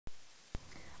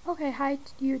Okay, hi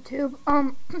YouTube.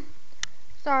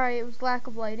 Sorry, it was lack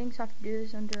of lighting, so I have to do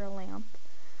this under a lamp.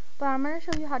 But I'm gonna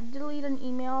show you how to delete an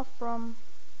email from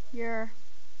your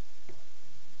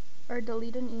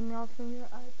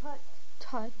iPod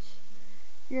Touch.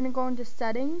 You're gonna go into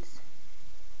settings,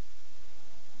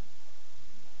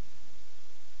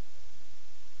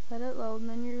 let it load, and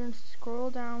then you're gonna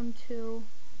scroll down to.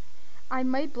 I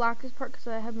might block this part because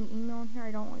I have an email in here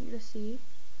I don't want you to see.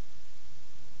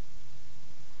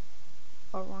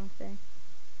 Oh, wrong thing.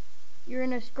 You're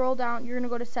gonna scroll down, you're gonna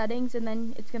go to settings, and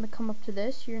then it's gonna come up to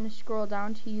this. You're gonna scroll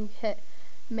down till you hit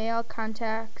mail,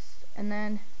 contacts, and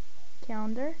then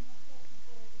calendar,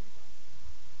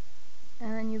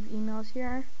 and then you have emails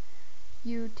here.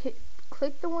 You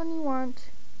click the one you want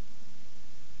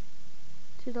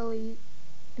to delete,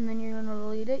 and then you're gonna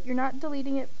delete it. You're not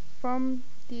deleting it from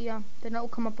the then it will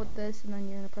come up with this, and then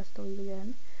you're gonna press delete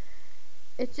again.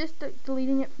 It's just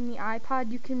deleting it from the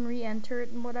iPod. You can re-enter it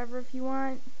and whatever if you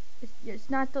want. It's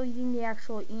not deleting the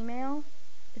actual email.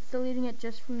 It's deleting it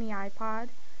just from the iPod.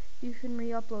 You can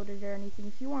re-upload it or anything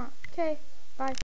if you want. Okay, bye.